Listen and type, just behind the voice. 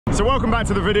So welcome back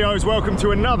to the videos, welcome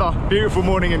to another beautiful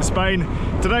morning in Spain.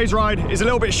 Today's ride is a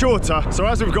little bit shorter, so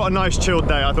as we've got a nice chilled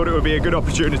day, I thought it would be a good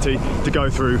opportunity to go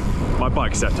through my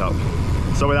bike setup.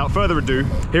 So without further ado,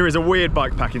 here is a weird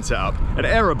bike packing setup. An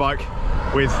aero bike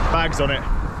with bags on it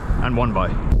and one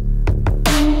bike.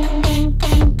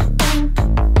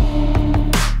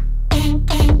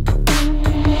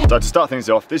 So to start things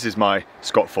off, this is my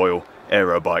Scott Foil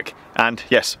aero bike. And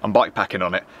yes, I'm bike packing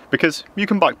on it because you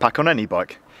can bike pack on any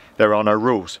bike. There are no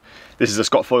rules. This is a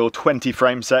Scott Foil 20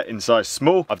 frame set in size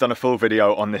small. I've done a full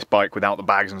video on this bike without the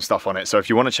bags and stuff on it, so if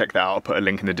you want to check that out, I'll put a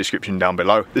link in the description down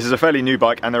below. This is a fairly new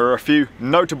bike and there are a few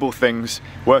notable things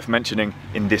worth mentioning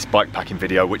in this bike packing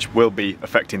video which will be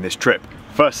affecting this trip.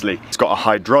 Firstly, it's got a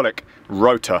hydraulic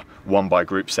rotor 1x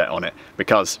group set on it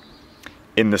because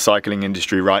in the cycling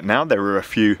industry right now there are a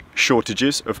few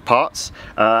shortages of parts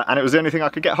and it was the only thing I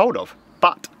could get hold of.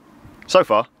 But so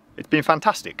far, it's been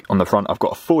fantastic. On the front, I've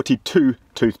got a 42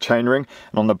 tooth chainring,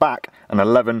 and on the back, an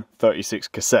 1136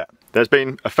 cassette. There's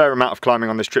been a fair amount of climbing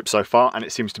on this trip so far, and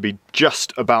it seems to be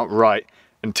just about right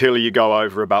until you go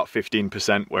over about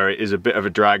 15%, where it is a bit of a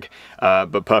drag,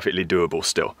 but perfectly doable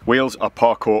still. Wheels are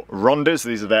Parcours Rondas.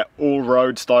 These are their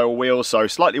all-road style wheels, so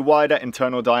slightly wider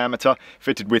internal diameter,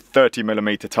 fitted with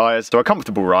 30mm tyres. So a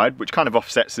comfortable ride, which kind of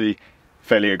offsets the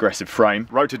fairly aggressive frame.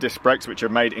 Rotor disc brakes, which are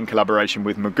made in collaboration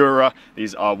with Magura.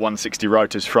 These are 160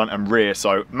 rotors front and rear,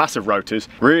 so massive rotors.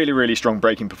 Really strong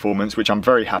braking performance, which I'm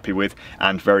very happy with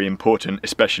and very important,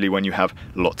 especially when you have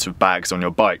lots of bags on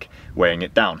your bike weighing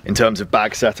it down. In terms of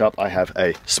bag setup, I have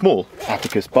a small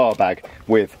Attacus bar bag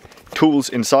with tools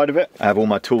inside of it. I have all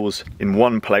my tools in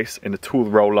one place in a tool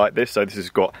roll like this. So this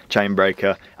has got chain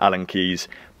breaker, Allen keys,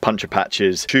 puncture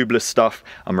patches, tubeless stuff.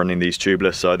 I'm running these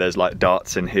tubeless, so there's like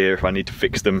darts in here if I need to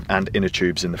fix them, and inner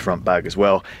tubes in the front bag as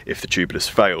well if the tubeless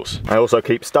fails. I also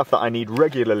keep stuff that I need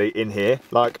regularly in here,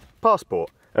 like passport,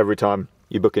 every time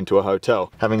you book into a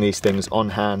hotel. Having these things on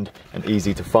hand and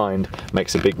easy to find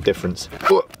makes a big difference.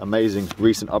 Amazing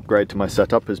recent upgrade to my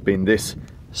setup has been this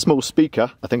small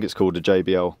speaker. I think it's called a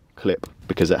JBL clip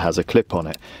because it has a clip on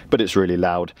it, but it's really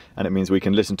loud and it means we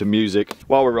can listen to music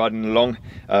while we're riding along.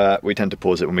 We tend to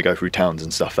pause it when we go through towns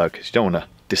and stuff though, because you don't want to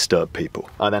disturb people.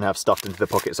 I then have stuffed into the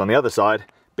pockets on the other side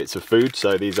bits of food,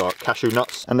 so these are cashew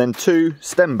nuts, and then two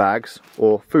stem bags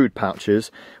or food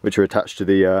pouches which are attached to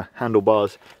the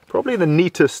handlebars. Probably the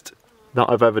neatest that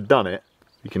I've ever done it.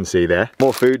 You can see there.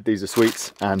 More food, these are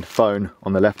sweets and phone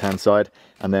on the left hand side,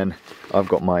 and then I've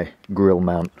got my grill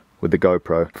mount with the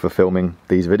GoPro for filming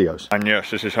these videos. And yes,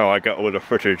 this is how I get all the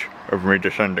footage of me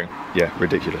descending. Yeah,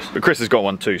 ridiculous. But Chris has got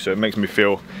one too, so it makes me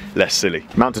feel less silly.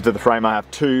 Mounted to the frame, I have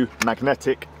two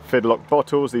magnetic fidlock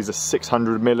bottles. These are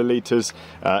 600 milliliters.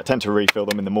 Tend to refill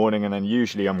them in the morning, and then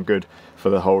usually I'm good for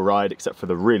the whole ride, except for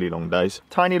the really long days.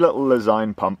 Tiny little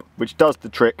Lezyne pump, which does the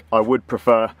trick. I would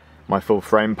prefer my full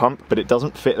frame pump, but it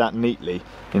doesn't fit that neatly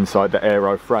inside the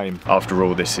aero frame. After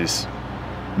all, this is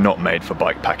not made for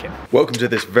bike packing. Welcome to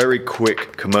this very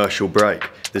quick commercial break.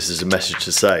 This is a message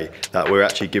to say that we're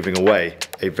actually giving away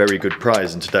a very good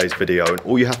prize in today's video, and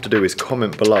all you have to do is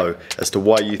comment below as to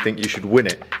why you think you should win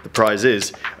it. The prize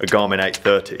is a Garmin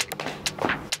 830.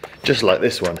 Just like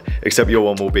this one, except your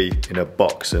one will be in a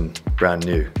box and brand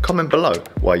new. Comment below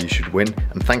why you should win,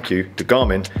 and thank you to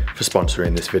Garmin for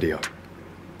sponsoring this video.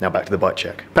 Now back to the bike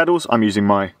check. Pedals, I'm using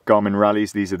my Garmin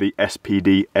Rallies. These are the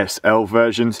SPD SL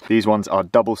versions. These ones are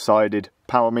double-sided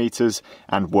power meters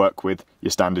and work with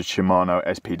your standard Shimano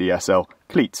SPD SL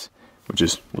cleats, which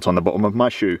is what's on the bottom of my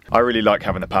shoe. I really like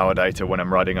having the power data when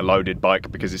I'm riding a loaded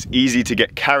bike because it's easy to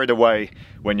get carried away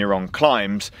when you're on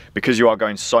climbs because you are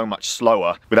going so much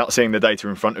slower. Without seeing the data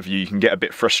in front of you, you can get a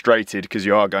bit frustrated because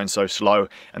you are going so slow,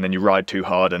 and then you ride too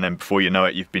hard, and then before you know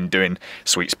it, you've been doing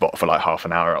sweet spot for like half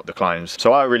an hour up the climbs.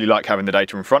 So I really like having the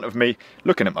data in front of me,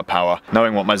 looking at my power,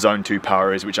 knowing what my zone 2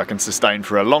 power is, which I can sustain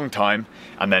for a long time,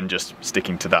 and then just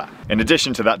sticking to that. In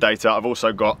addition to that data, I've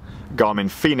also got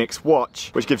Garmin Phoenix watch,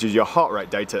 which gives you your heart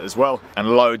rate data as well, and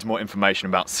loads more information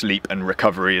about sleep and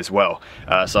recovery as well.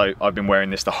 So I've been wearing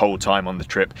this the whole time on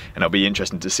the trip, and it'll be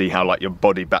interesting to see how like your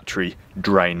body battery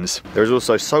drains. There's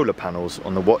also solar panels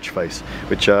on the watch face,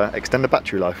 which extend the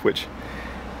battery life, which,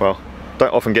 well,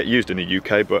 don't often get used in the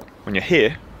UK, but when you're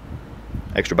here,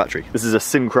 extra battery. This is a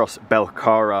Syncross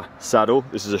Belcara saddle.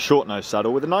 This is a short nose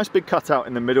saddle with a nice big cutout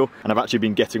in the middle, and I've actually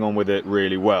been getting on with it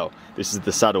really well. This is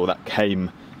the saddle that came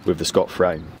with the Scott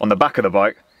frame. On the back of the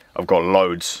bike, I've got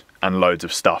loads and loads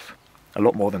of stuff. A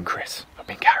lot more than Chris. I've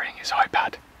been carrying his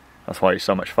iPad. That's why he's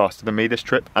so much faster than me this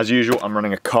trip. As usual, I'm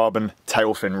running a carbon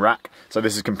Tailfin rack. So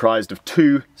this is comprised of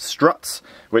two struts,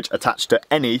 which attach to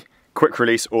any quick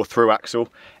release or through axle,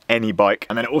 any bike.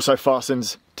 And then it also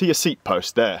fastens to your seat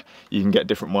post there. You can get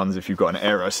different ones if you've got an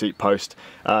aero seat post.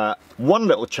 One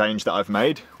little change that I've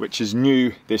made, which is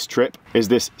new this trip, is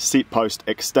this seat post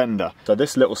extender. So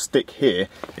this little stick here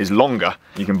is longer.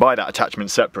 You can buy that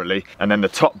attachment separately, and then the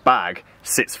top bag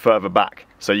sits further back.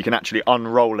 So you can actually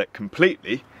unroll it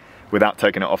completely without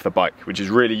taking it off the bike, which is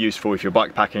really useful if you're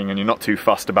bike packing and you're not too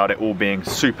fussed about it all being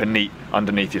super neat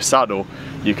underneath your saddle.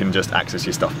 You can just access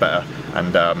your stuff better.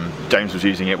 And James was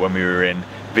using it when we were in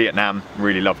Vietnam,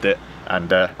 really loved it,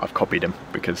 and I've copied him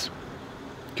because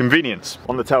convenience.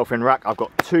 On the Tailfin rack, I've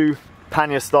got 2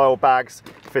 pannier style bags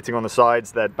fitting on the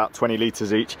sides. They're about 20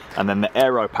 litres each, and then the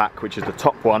aero pack, which is the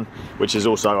top one, which is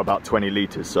also about 20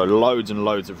 litres, so loads and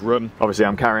loads of room. Obviously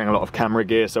I'm carrying a lot of camera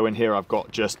gear, so in here I've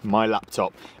got just my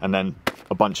laptop and then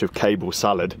a bunch of cable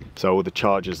salad, so all the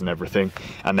chargers and everything,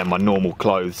 and then my normal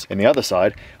clothes. In the other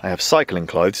side I have cycling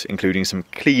clothes, including some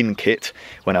clean kit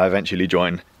when I eventually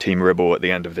join Team Ribble at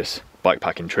the end of this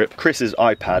bikepacking trip, Chris's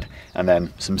iPad, and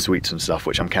then some sweets and stuff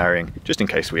which I'm carrying just in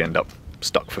case we end up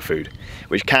stuck for food,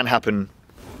 which can happen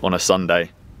on a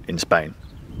Sunday in Spain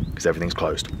because everything's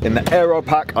closed. In the aero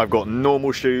pack I've got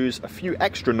normal shoes, a few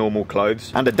extra normal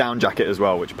clothes, and a down jacket as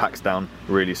well, which packs down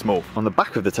really small. On the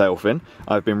back of the Tailfin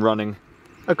I've been running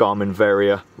a Garmin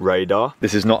Varia radar.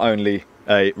 This is not only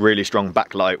a really strong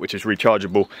backlight which is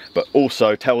rechargeable, but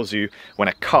also tells you when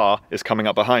a car is coming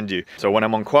up behind you. So when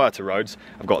I'm on quieter roads,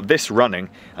 I've got this running,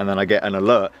 and then I get an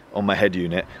alert on my head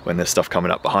unit when there's stuff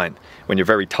coming up behind. When you're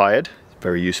very tired, it's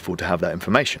very useful to have that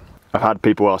information. I've had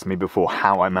people ask me before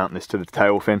how I mount this to the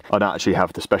Tailfin. I don't actually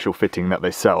have the special fitting that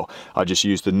they sell. I just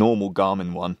use the normal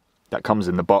Garmin one that comes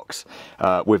in the box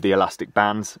with the elastic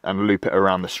bands and loop it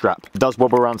around the strap. It does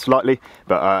wobble around slightly,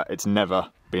 but it's never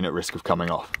been at risk of coming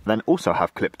off. Then also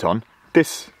have clipped on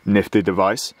this nifty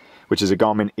device, which is a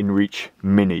Garmin InReach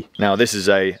Mini. Now this is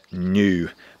a new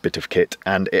bit of kit,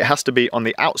 and it has to be on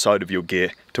the outside of your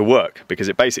gear to work because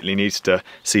it basically needs to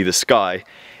see the sky.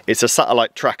 It's a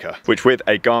satellite tracker, which with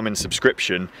a Garmin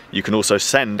subscription, you can also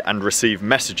send and receive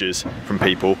messages from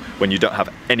people when you don't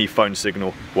have any phone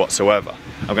signal whatsoever.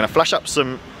 I'm going to flash up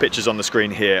some pictures on the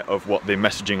screen here of what the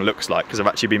messaging looks like, because I've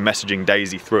actually been messaging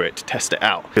Daisy through it to test it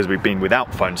out, because we've been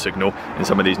without phone signal in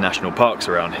some of these national parks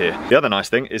around here. The other nice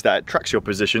thing is that it tracks your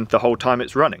position the whole time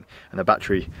it's running, and the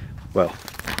battery, well,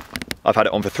 I've had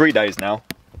it on for 3 days now,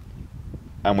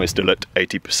 and we're still at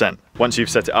 80%. Once you've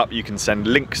set it up, you can send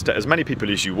links to as many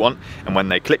people as you want, and when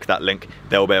they click that link,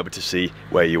 they'll be able to see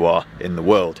where you are in the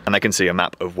world. And they can see a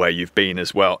map of where you've been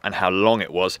as well, and how long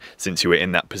it was since you were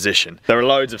in that position. There are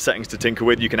loads of settings to tinker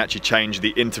with. You can actually change the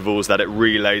intervals that it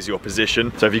relays your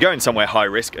position. So if you're going somewhere high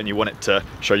risk and you want it to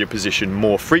show your position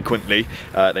more frequently,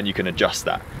 then you can adjust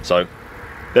that. So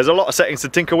there's a lot of settings to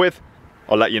tinker with.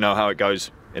 I'll let you know how it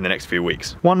goes in the next few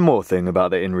weeks. One more thing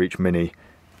about the InReach Mini.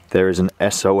 There is an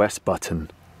SOS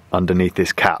button underneath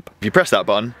this cap. If you press that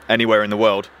button anywhere in the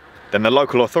world, then the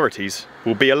local authorities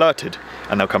will be alerted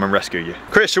and they'll come and rescue you.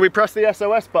 Chris, should we press the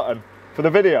SOS button for the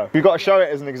video? You've got to show it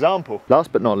as an example.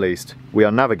 Last but not least, we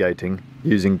are navigating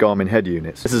using Garmin head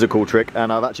units. This is a cool trick,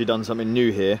 and I've actually done something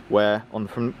new here where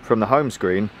from the home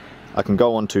screen, I can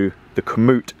go onto the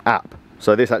Komoot app.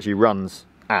 So this actually runs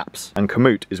apps, and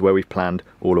Komoot is where we've planned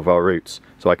all of our routes.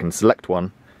 So I can select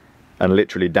one and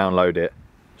literally download it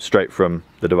straight from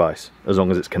the device, as long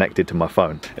as it's connected to my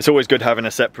phone. It's always good having a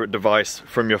separate device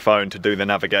from your phone to do the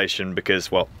navigation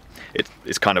because, well,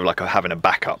 it's kind of like having a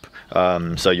backup.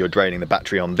 So you're draining the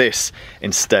battery on this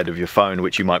instead of your phone,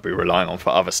 which you might be relying on for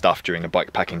other stuff during a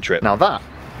bikepacking trip. Now that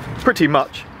pretty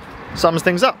much sums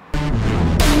things up.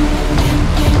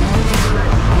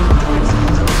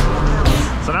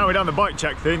 So now we're done the bike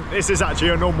check thing. This is actually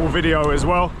a normal video as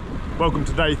well. Welcome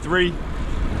to day 3.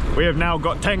 We have now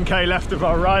got 10k left of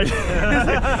our ride.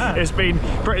 It's been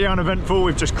pretty uneventful.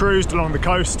 We've just cruised along the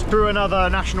coast through another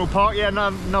national park. Yeah,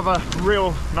 another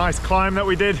real nice climb that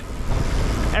we did.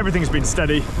 Everything's been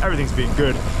steady, everything's been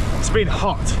good. It's been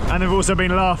hot, and they've also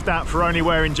been laughed at for only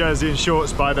wearing jersey and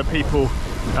shorts by the people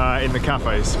in the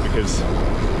cafes because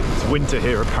it's winter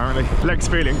here apparently. Legs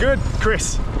feeling good,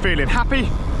 Chris feeling happy.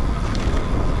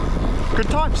 Good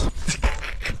times.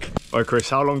 Oh Chris,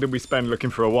 how long did we spend looking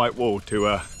for a white wall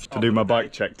to do my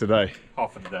bike check today?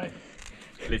 Half of the day.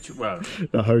 Literally, well,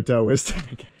 the hotel was.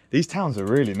 These towns are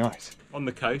really nice. On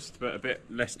the coast, but a bit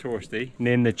less touristy.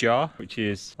 Near the Jar, which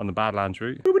is on the Badlands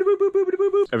route.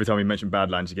 Every time we mention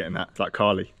Badlands, you're getting that. It's like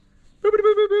Carly.